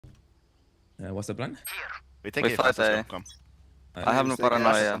What's the plan? We take We it fight fast. A. Come. I have no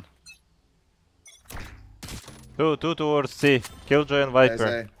paranoia. Two towards C. Killjoy and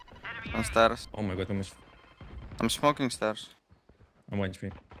Viper. On stairs. Oh my god, I'm smoking stairs. I'm 1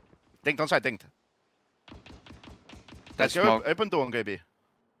 HP. Think on side, think. Let's go smoke. open door, KB.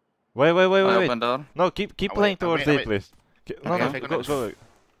 Wait. Open door. No, keep playing towards A, please. No, Okay, go.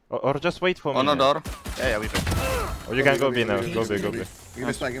 Or just wait for me. On a door. Yeah, we play. Or you can go B now. Go B. Give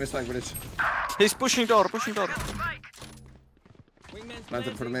me spike, bridge. He's pushing door.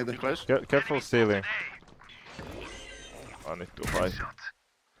 Planted for the mid. Close. Careful ceiling. I need to fight.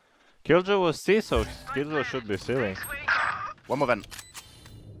 Killjoy was C, so Killjoy should be ceiling. One more vent.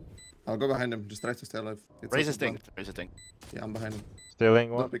 I'll go behind him. Just try to stay alive. Raise his thing. Yeah, I'm behind him. Ceiling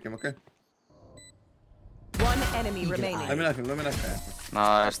Don't one. pick him, okay? One enemy remaining. Let me knife him.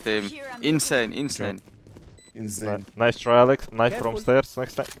 Nice team. Insane. Insane. Nice try, Alex. Knife from stairs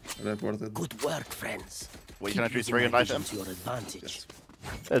next time. Reported. Good work, friends. What, you can do 3 and knife him? To your advantage.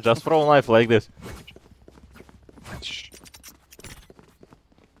 Yeah, just throw a knife like this.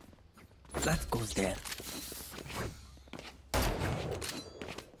 That goes there.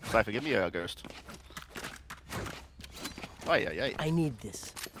 Cypher, give me a ghost. Ay. I need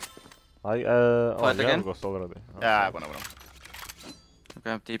this. Oh, Fight yeah, again? ghost already. Oh. Yeah, I won.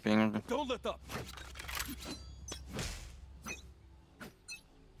 Okay, I'm TPing. Don't let up.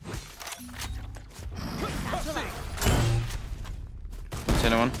 See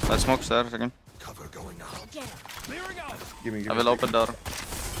anyone? Let's smoke stairs again. Cover going out. Clearing out. Give me. I will open door.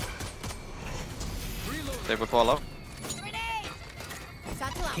 Take with wall up.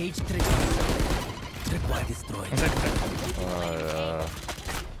 Cage trigger. Tripwire destroyed. Yeah.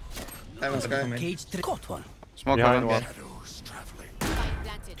 Hey, one sky. Cage trigger. Caught one. Smoke Behind one. one. Shadows traveling.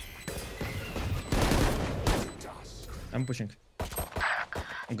 I'm pushing.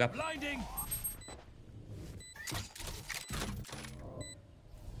 On gap. Blinding.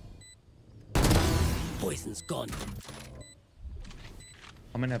 Poison's gone.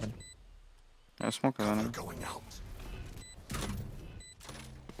 I'm in heaven. Yeah, smoke again. Going out.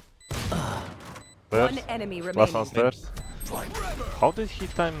 One Stairs. enemy Last remaining. on stairs. How did he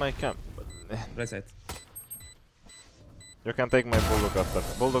time my camp? Right side. You can take my bulldog after.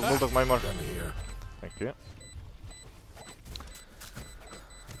 Bulldog, my mark. Thank you.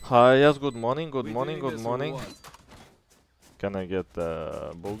 Hi, yes, good morning. Can I get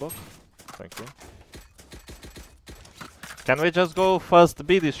bulldog? Thank you. Can we just go fast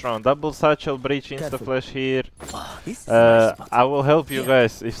B this round? Double satchel, breach, insta flash here. This is a nice spot. I will help you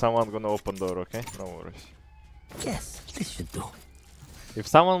guys if someone gonna open door, okay? No worries. Yes, this should do. If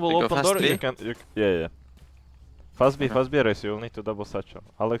someone will We go open fast door, B? you can. Yeah. Fast B, Okay. race. You'll need to double satchel.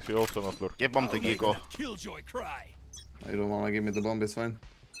 Alex, you also not lurk. Give bomb to Gigo. Killjoy cry. You don't wanna give me the bomb, it's fine.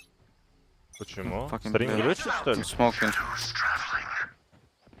 Почему? Fucking Стрим bitch. глючит, что ли? I'm smoking.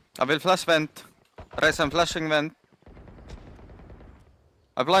 I will flash vent. Raise, I'm flashing vent.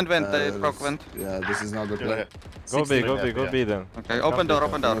 I blind vent, I broke vent. Yeah, this is not the play. Go B then. Okay, open door.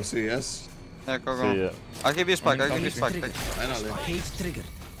 No, see, yes. Yeah, go. See ya. I'll give you spike. Trigger. Finally. Cage trigger.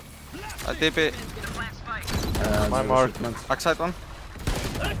 I TP. My mark. Backside one.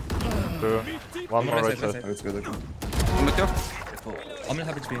 2. One more right side. Let's go. I'm with you. I'm gonna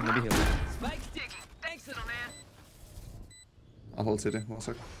have HP, maybe heal. I'll hold city, 1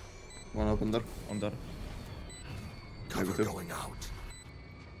 sec. One open door. On door. Maybe 2. Going out.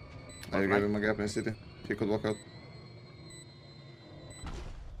 I gave him a gap in city. He could walk out.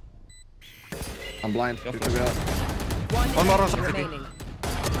 I'm blind. He could be out. One more on enemy city. remaining.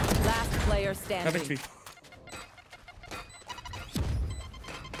 Last player Have standing. HP.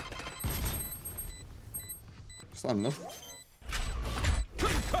 Stun, no?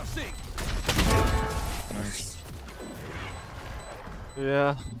 Concussing. Nice.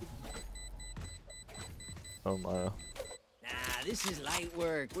 Yeah. Oh my. Nah, this is light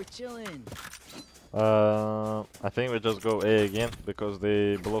work. We're chilling. I think we just go A again because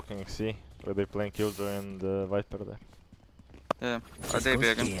they blocking C, where they playing Killjoy and Viper there. Yeah, I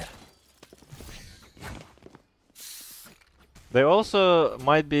TP again. Here. They also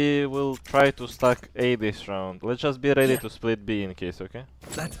might be will try to stack A this round. Let's just be ready to split B in case, okay?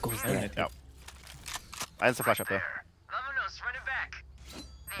 That goes I there. need Yeah. I had some flash up there.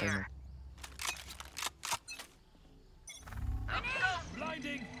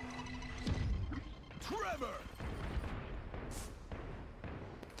 Blinding. Trevor.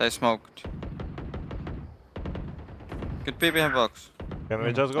 They smoked. Could be behind box. Can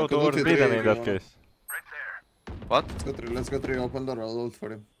we just go I could towards look B at then A in if that you case? What? Let's go 3 open door. I'll ult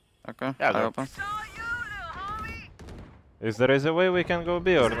for him. Okay, Yeah, I go. open. Is there a way we can go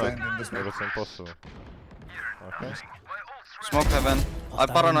B or Is it not? in the smoke? Or it's impossible. Okay. Smoke heaven. I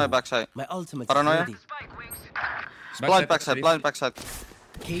paranoia backside. My ultimate Paranoia. is ready. Blind backside, blind backside.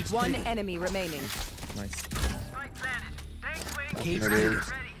 Cage One triggered. enemy remaining. Nice. Cage Maybe. triggered.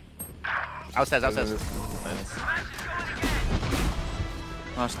 Outstairs, outstairs. Nice.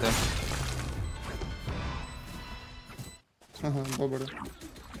 Nice there. Bobber.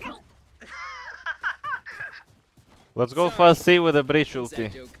 Let's go fast C with a breach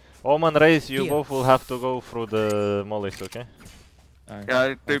ulti. Omen Raze, you Here. both will have to go through the mollies, okay? Alright. Yeah, I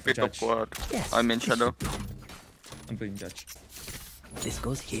do I'll pick up judge. word. Yes. I'm in shadow. I'm playing judge. This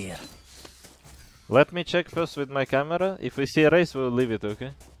goes here. Let me check first with my camera. If we see a Raze, we'll leave it,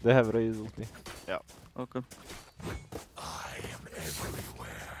 okay? They have Raze ulti. Okay. I am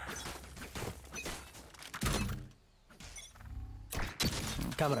everywhere.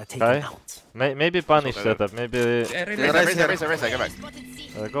 Camera taken Okay. out. Maybe punish setup, maybe... Yeah, right, Yeah, right. Raise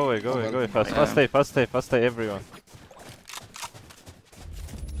it, go back. Go away, fast. Yeah. Fast stay, everyone.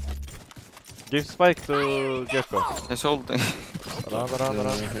 Give spike to Gecko. He's holding. Run.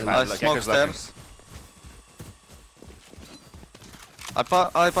 I Look, smoke Gekko's lurking. stairs.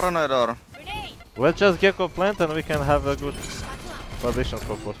 I paranoia door. Let's just Gecko plant and we can have a good position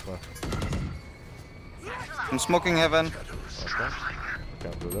for post plant. I'm smoking heaven. Okay.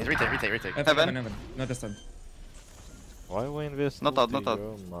 Can't do He's that. retake. Heaven. Not a stun. Why we invest? Not out, ulti, not out.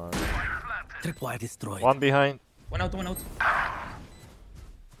 oh man. Tripwire destroyed. One behind. One out.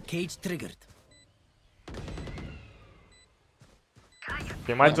 Cage triggered.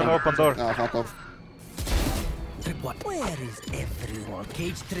 He might be open door. Ah, fuck off. Tripwire. Where is everyone?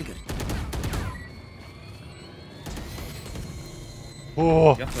 Cage triggered.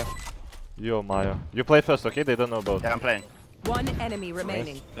 Oh, Yeah, left. yo Maya. You play first, okay? They don't know about. Yeah, I'm playing. One enemy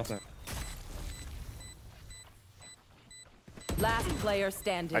remaining. Left. Last player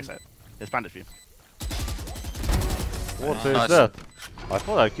standing. Backside. There's bandage for you. What is Nice. that? I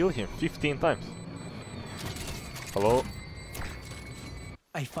thought I killed him 15 times. Hello?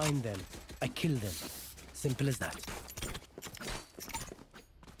 I find them. I kill them. Simple as that.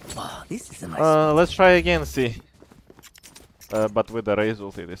 Wow, this is a nice. Let's try again, C. But with the Raze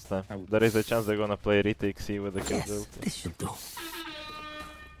ulti this time. I would- There is a chance they're gonna play retake C with the kill Yes, ulti. this should do.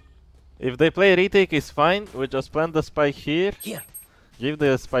 If they play retake, it's fine. We just plant the spike here. Here. Give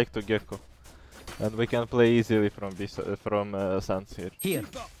the spike to Gecko. And we can play easily from Sands here. Here.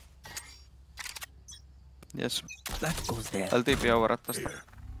 Yes. That goes there. I'll TP over at the start.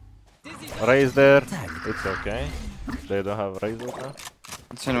 Raze there. Tagged. It's okay. They don't have Raze ult now.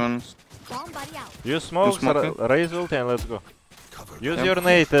 It's anyone. You smoke, smoking? Raze ult and let's go. Use Yep. your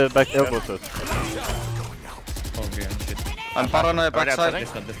nade back elbow shot. Oh, okay, shit. I'm paranoia Right backside.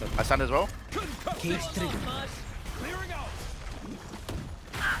 outside. This one. I stand as well. Cage triggered.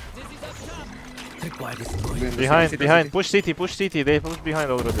 Tripwire destroyed. Behind. Push CT. They push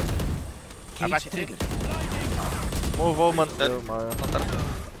behind already. I'm Cage back. triggered. Move, Omen. Dead. Oh my.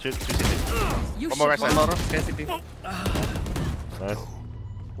 Two CT. You One more right One side. more. Scarcity. Nice.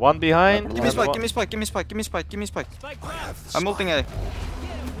 One behind. Give me and spike, one- give me spike. I'm ulting A.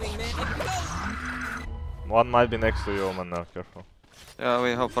 One might be next to you, Omen now. Careful. Yeah,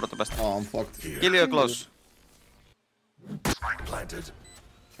 we hope for the best. Oh, I'm fucked. Kill you close. Planted.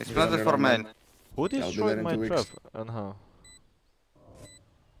 It's planted for main. Who I'll be destroyed there in my 2 trap weeks. and how?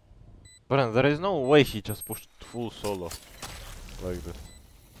 Bren, there is no way he just pushed full solo like this.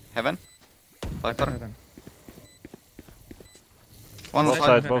 Heaven. Cypher. Heaven. One Both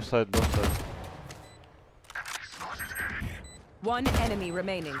side. side, both side. One enemy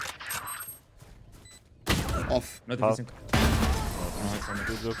remaining. Off. Not Half. defusing.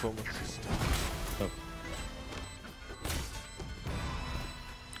 Good job, Omen.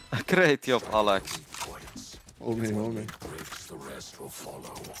 Great job, Alex. Hold me. Breaks, the rest will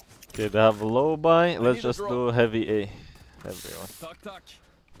follow. Okay, they have low buy. Let's just do heavy A. Everyone. Tuck.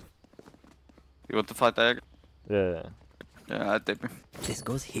 You want to fight A? Yeah. Yeah, I TP. This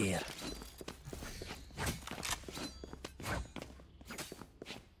goes here.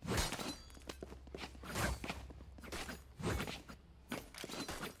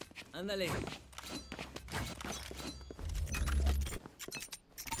 Ándale.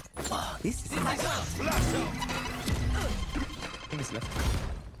 Wow, this is a nice. I think it's left.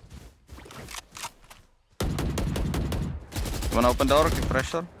 You wanna open door? Keep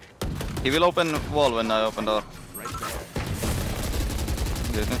pressure. He will open wall when I open door.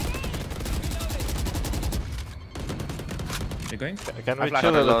 Didn't. You going? Can we I'm chill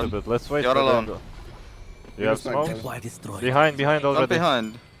a little alone. bit? Let's wait You're for them alone. to- You have Flank, smoke? guys. Tripwire destroyed. Behind Not already.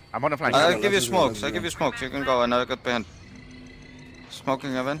 behind. I'm on the flank. I'll let's give you just go, smokes. let's I'll go. give you smokes. You can go and I'll get behind.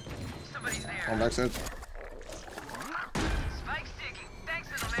 Smoking heaven. On backside.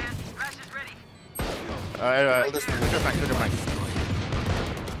 Good flank.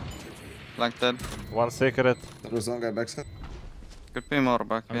 Flank dead. One secret. There was one guy backside. Could be more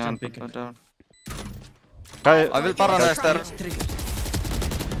back I'm behind. jumping. But down. Kai, I will paranoid there. Cage triggered.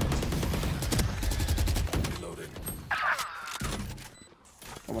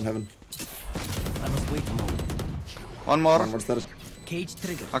 I'm on heaven. I must wait a moment. One more. One more stairs. Cage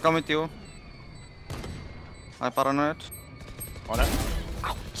triggered. I come with you. I paranoid. On it.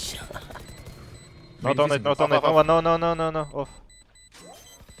 not on it, not on it. No. Off.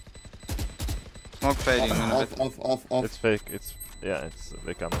 Smoke fading in a bit. Off. It's fake. It's yeah. It's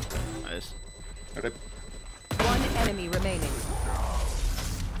they come. Nice. Rip. One enemy remaining.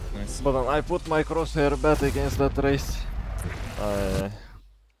 Nice. But I put my crosshair bad against that race.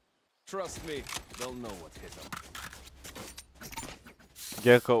 Trust me, they'll know what hit them.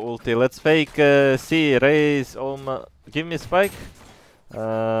 Gecko ulti. Let's fake C, raise, Omen. Give me spike.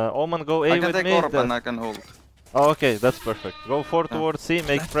 Omen go A I can with take me. orb and I can hold. Oh, okay, that's perfect. Go 4 towards C,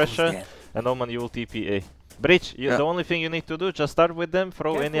 make That pressure, goes there. and Omen you will TP A. Breach, Yeah. the only thing you need to do, just start with them,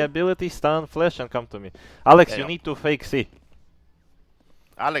 throw any ability, stun, flash, and come to me. Alex, Yeah, you yeah. need to fake C.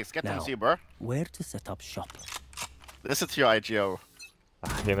 Alex, get Now. them C, bro. Where to set up shop? Listen to your IGO.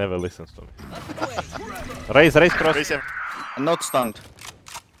 He never listens to me. Raise cross. Raise him. I'm not stunned.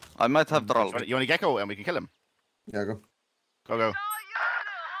 I might have troll. You want to Gecko and we can kill him? Yeah, go. Go.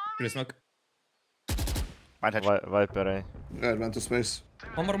 Kill smoke. Mind hedge. Viper A. Yeah, it went to space.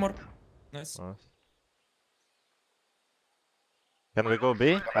 One more. Nice. Nice. Can we go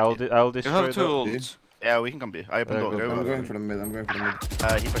B? I'll You destroy have two the... ults. Yeah, we can come B. I open Yeah, door. go. I'm going for the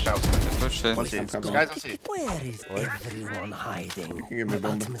mid. He push out. Push it. One C. I'm coming. Guys on C. Where is everyone hiding? You can give me My a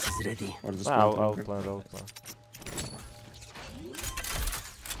bomb. ultimate is ready. Or just I'll plant. plan.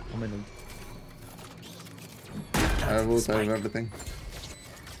 On my node. I have ult, I have everything.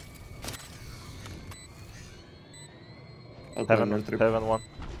 I'll plan more trip. Heaven 1.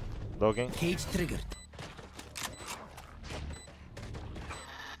 Dogging. Cage triggered.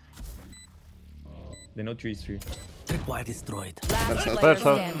 They know 3-3. Tripwire destroyed. Last That's player that's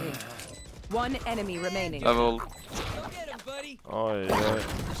all. standing. One enemy remaining. Level. Go get him, buddy. Oh yeah.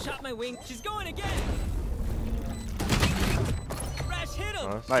 I shot my wing. She's going again. Rash hit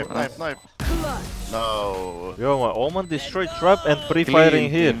him. Nice. Knife. No. Yo, my Omen destroyed trap and pre-firing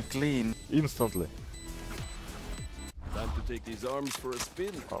here. Clean. Instantly. Time to take these arms for a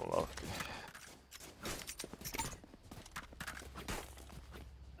spin. Allah.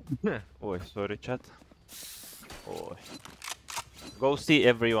 Oi, sorry chat. Oi. Go see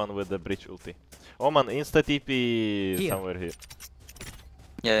everyone with the bridge ulti. Omen, insta TP Here. somewhere here.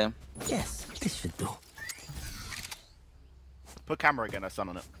 Yeah. Yes, this should do. Put camera again, I stun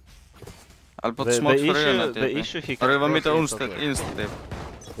on it. I'll put The smoke for you. the issue he can Or you want me to cross insta instantly. instantly?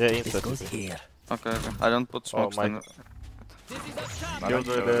 Yeah, This insta goes TP. here. Okay. I don't put smoke. my- Dizzy's up top.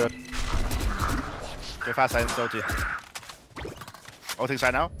 Killjoy there. Go fast, I installed you. Ulting's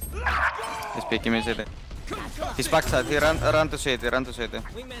right now. He's picking me city. He's backside. He ran to city.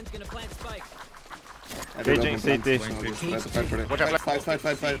 Wingman's gonna plant spike. Caging CT. Fight for it. Watch out.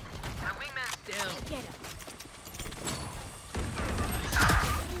 Fight. Wingman's down.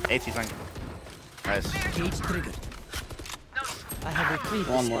 80 flank. Nice. Cage triggered. I have retrieved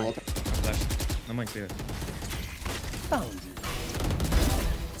One this more one. water. Flash. No mind clear. Found you.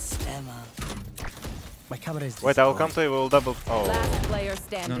 Slammer. My camera is Wait, I'll destroyed. come to you, we'll double. Oh. Last player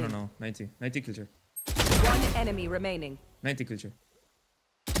standing. No. 90. 90 killjoy. One enemy remaining. 90 killjoy.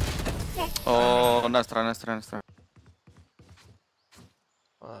 Oh, nice try.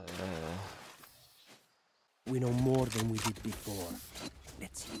 We know more than we did before.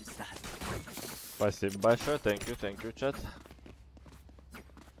 Let's use that. Спасибо большое, thank you chat.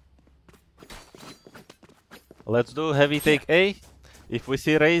 Let's do heavy take A. If we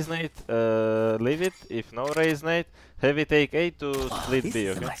see raise nade, leave it. If no raise nade, heavy take A to split This B,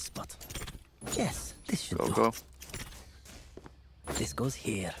 is a okay? nice spot. Yes, this should Go, do. go. This goes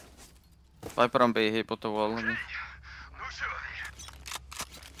here. Viper on B, he put the wall on me.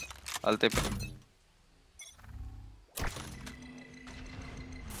 I'll tip it.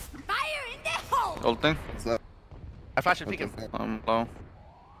 Ulting. I flash and peek him. I'm low.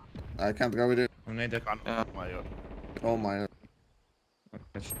 I can't go with it. I'm naded. Yeah. Oh my god. Oh my.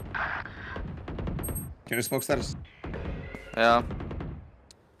 Flash. Can you smoke stairs? Yeah.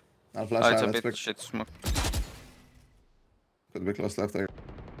 I'll flash It's out. a Let's bit pick. shit smoke. Could be close left there.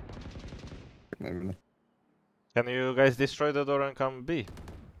 Maybe not. Can you guys destroy the door and come B?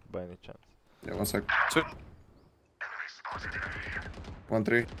 By any chance? Yeah, 1 sec. Two.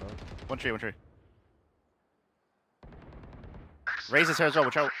 1-3. One tree. Raise is here as well,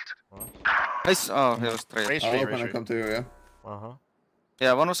 watch out. Nice. Oh, he was straight. Raise I'll tree, open raise and tree. come to you, yeah? Uh-huh.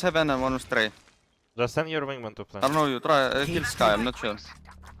 Yeah, one was heaven and one was straight. Just send your wingman to I plan. don't know, you try. Kill Sky, I'm not sure.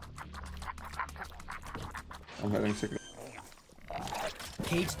 I'm having secret.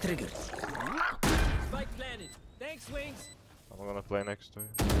 Cage triggered. Spike planted. Thanks, Wings. I'm gonna play next to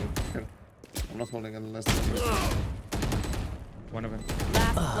you. I'm not holding unless. One of them.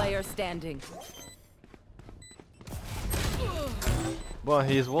 Last player standing. But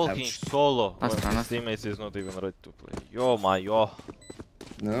he's walking Ouch. solo when Nice, his nice. teammates is not even ready to play. Yo, my yo.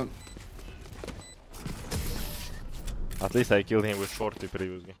 No. At least I killed him with shorty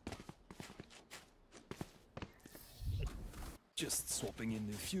previously. Just swapping in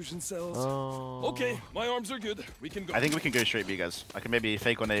the fusion cells. Oh. Okay, my arms are good. We can go. I think we can go straight B, guys. I can maybe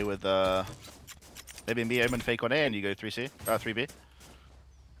fake on A with maybe me Omen fake on A and you go 3C, 3B.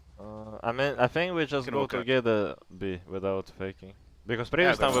 I think we just Can go walk out. together B without faking. Because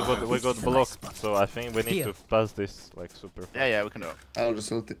previous time we got blocked, so I think we need Here. to pass this like super fast. Yeah, we can do it. I'll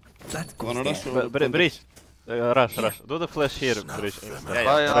just ult it. Let's go. Wanna rush there. or? Breach! Rush. Do the flash here, Breach. Instant. Yeah,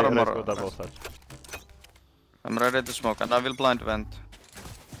 Buy yeah. armor. Let's go double touch. I'm ready to smoke and I will blind vent.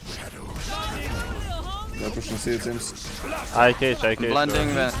 They're pushing C, it seems. I cage. Blinding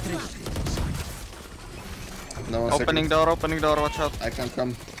vent. No one Opening door, watch out. I can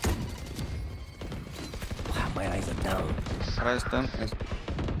come. My eyes are down. Raise them.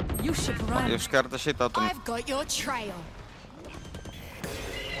 You should run. You scared the shit out of me. I've got your trail.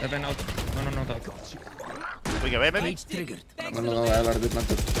 Heaven out. No, not out. We go A, maybe? Cage triggered. No, I already did not.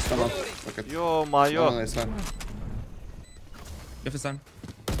 Just come out. Okay. Yo, my No, yo. it's fine. Def is done.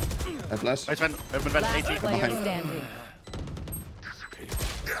 I flash. Nice vent, open vent, Last 80. player standing.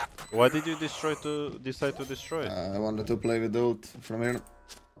 Why did you decide to destroy it? I wanted to play with the ult from here.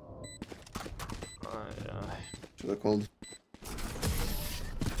 Aye. Should have called.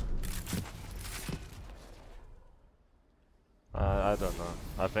 I don't know.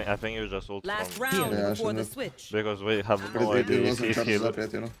 I think you just ult Last from round Yeah, I before the shouldn't switch. because we have But no it idea if wasn't he's charged here. up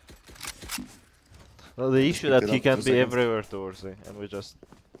yet, you know. Well, the issue Pick that it he up can for be seconds. everywhere towards it, and we're just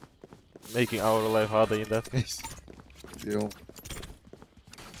making our life harder in that case. Yo.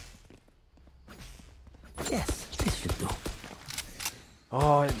 Yes, this should do.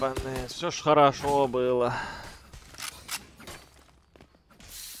 Ой, блин, все ж хорошо было.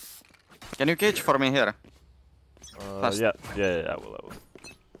 Can you cage for me here? Fast. Yeah, I will.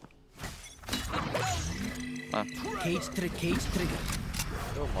 Cage trigger.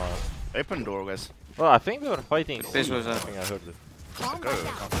 Come on. Open door, guys. Well, I think we were fighting. This C. was I think I heard it.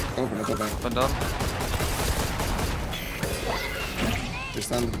 Open it, open. Open door. You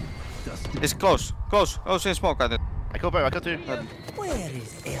stand. It's close. Oh, see smoke, I did. I kill both, I kill two. Where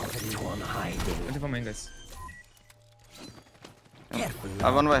is everyone hiding? 24 main, guys. Careful I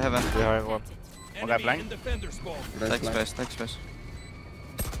have one way heaven. Behind one. One guy flank. Defender spawn. Take space.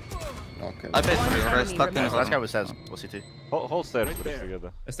 Okay. I paid for you, One right? enemy Stuck in remaining. Last guy was says. What's CT? Hold stairs please,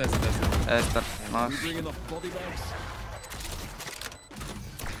 together. Stairs. Esther. Nice. Bring enough body bags.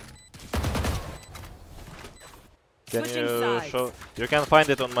 Can Switching you sides. show? You can find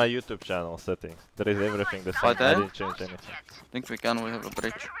it on my YouTube channel settings. There is everything the same. Right I there? didn't change anything. Think we have a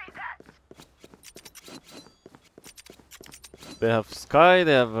bridge. They have Sky,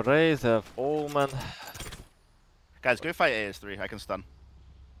 they have Raze, they have Omen. Guys, go fight AS3, I can stun.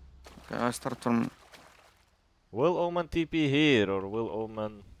 Okay, I start from. Will Omen TP here or will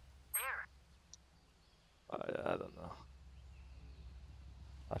Omen? I don't know.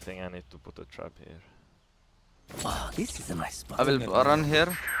 I think I need to put a trap here. Oh, this is a nice spot. I will run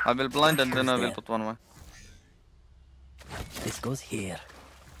here. I will blind and then I will put one way. This goes here.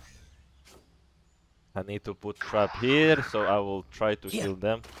 I need to put trap here, so I will try to Here. kill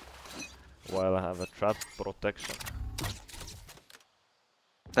them while I have a trap protection.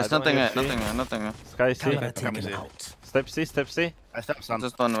 There's I don't nothing. hear C. Nothing. Sky C. Camera Come taken easy. out. Step C. I step stun.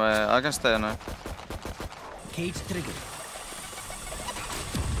 Just one way. I can stay now. Cage triggered.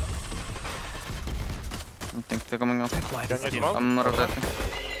 I think they're coming up. Why Can does you it smoke? I'm rotating.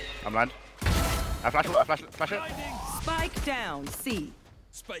 I'm blind. I flash it. Spike down. C.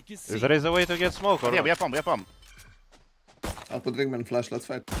 Spike is Is there a way to get smoke or Yeah, not? we have bomb. I'll put Wingman flash, let's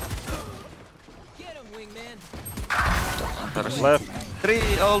fight. Get him, wingman. Left.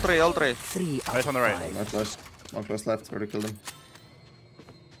 All three. 3 out Right on the right. of No flash. One close left, already killed him.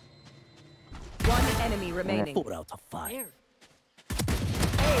 One enemy remaining. 4 out of 5. There.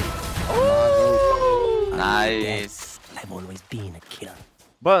 Nice. I've always been a killer.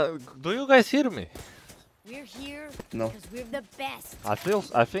 But do you guys hear me? We're here No. because we're the best. I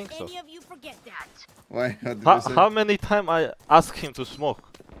think so. Any of you forget that? Why? What did you say? How many times I asked him to smoke?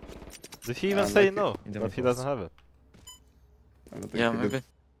 Did he even say like no? In the But he reports. doesn't have it. I don't think Yeah, he maybe. did.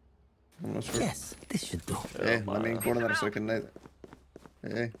 I'm not sure. Yes, this should do. Hey, let me in corner so I can nade.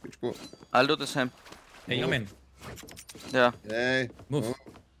 Hey, good go. I'll do the same. Hey, Omen. Yeah. Hey. Move.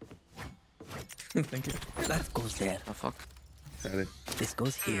 Oh, Thank you. That goes there. Oh fuck. ready. This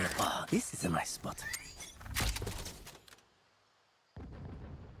goes here. Oh, this is a nice spot.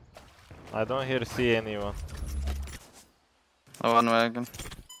 I don't hear see anyone. Oh, one way again.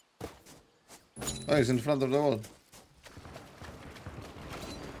 Oh, he's in front of the wall.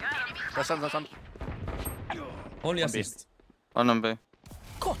 That's on. Only assist. One on B.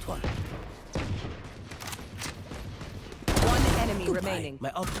 Caught one. One enemy Goodbye. remaining.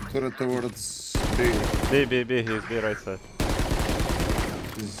 My ultimate. Turret towards B. B, he's B right side.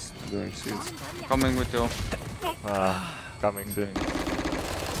 He's doing seeds. Coming with you. Coming soon.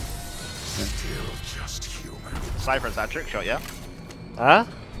 Cypher, is that a trick shot, yeah? Huh?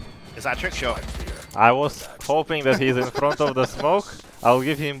 Is that a trick shot? I was hoping that he's in front of the smoke. I'll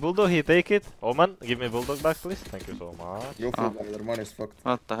give him bulldog, he take it. Oman, give me bulldog back please. Thank you so much. Go for it, their money's fucked.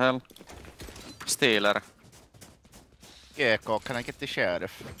 What the hell? Stealer. Yeah, God, can I get the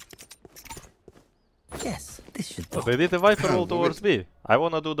sheriff? Yes, this should do. But they did a Viper roll towards B. I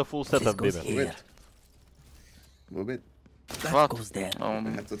wanna do the full This setup B goes then. Move here. it. Move it. That What? goes there. I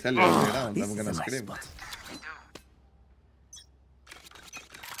Um, have to tell you every round, This I'm is gonna a nice scream. spot.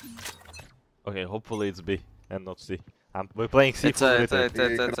 Okay, hopefully it's B and not C. We're playing C it's full a, it's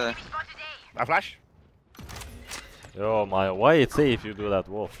later. a. A flash? Yo, my, why it's A if you do that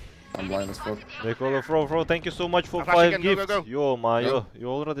wall? I'm blind as fuck. Nicola Fro, thank you so much for I'll flash 5 again, go, gifts. go, go. Yo, my, Go. you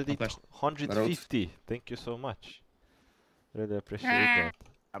already did flash. 150. Thank you so much. Really appreciate that.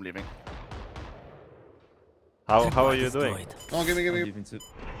 I'm leaving. How are you doing? Destroyed. Oh, give me. Giving to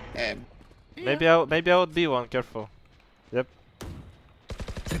Maybe I would be one. Careful. Yep.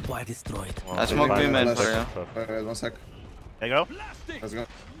 Tripwire destroyed. I smoke B main for you. Wait, 1 sec. There you go. Let's go.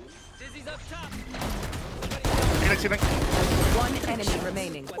 Dizzy's up top. Ceiling. One enemy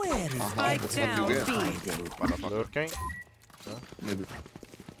remaining. Where is Spike that's what down you get. B. hiding? Lurking. Maybe.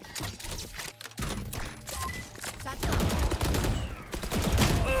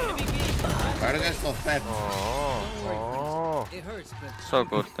 Why are you guys so fat? Oh. It hurts, but So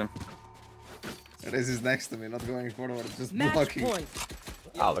good team. Riz is next to me, not going forward, just Match blocking. point.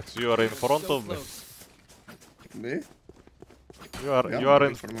 Alex, you are in front so of me. close. Me? You are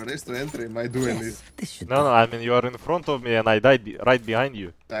in. For my race to entry, my duel is. Yes, this should No, I mean you are in front of me and I died right behind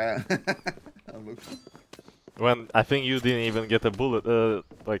you. Look. When I think you didn't even get a bullet.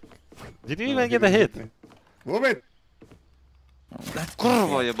 Like, did you even get a hit? Move it! That goes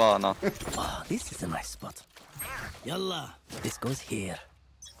Kurva there. jebana. Oh, this is a nice spot. Yalla. This goes here.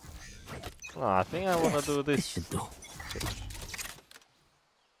 Oh, I think I wanna do This this. should do.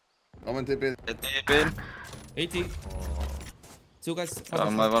 Come and tip it. Deep in. 80. Two guys.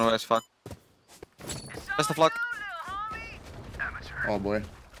 My one way is fuck. Just a flock. Oh boy.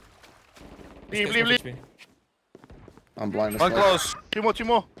 Leave. I'm blind as One fuck. close. Two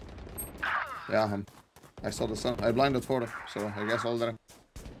more. Yeah, I saw the sun. I blinded 4, so I guess all there.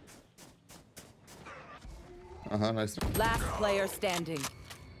 Nice. Last player standing.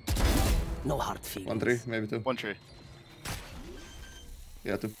 No hard feelings. 1-3, maybe 2. One tree.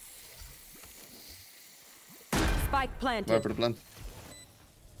 Yeah, 2. Spike planted. Viper plant.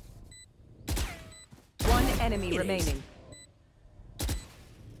 One enemy remaining.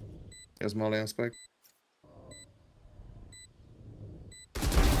 Here's Molly and Spike.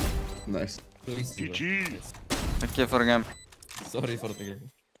 Nice. Please, bro. GG. Yes. Thank you for the game. Sorry for the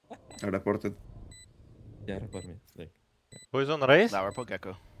game. I reported. Yeah, report me. Like. Who is on race? Now we're Put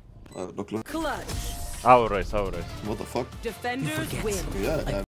Gecko. Look. Clutch. Our race. What the fuck? Defenders forget. win. Yeah,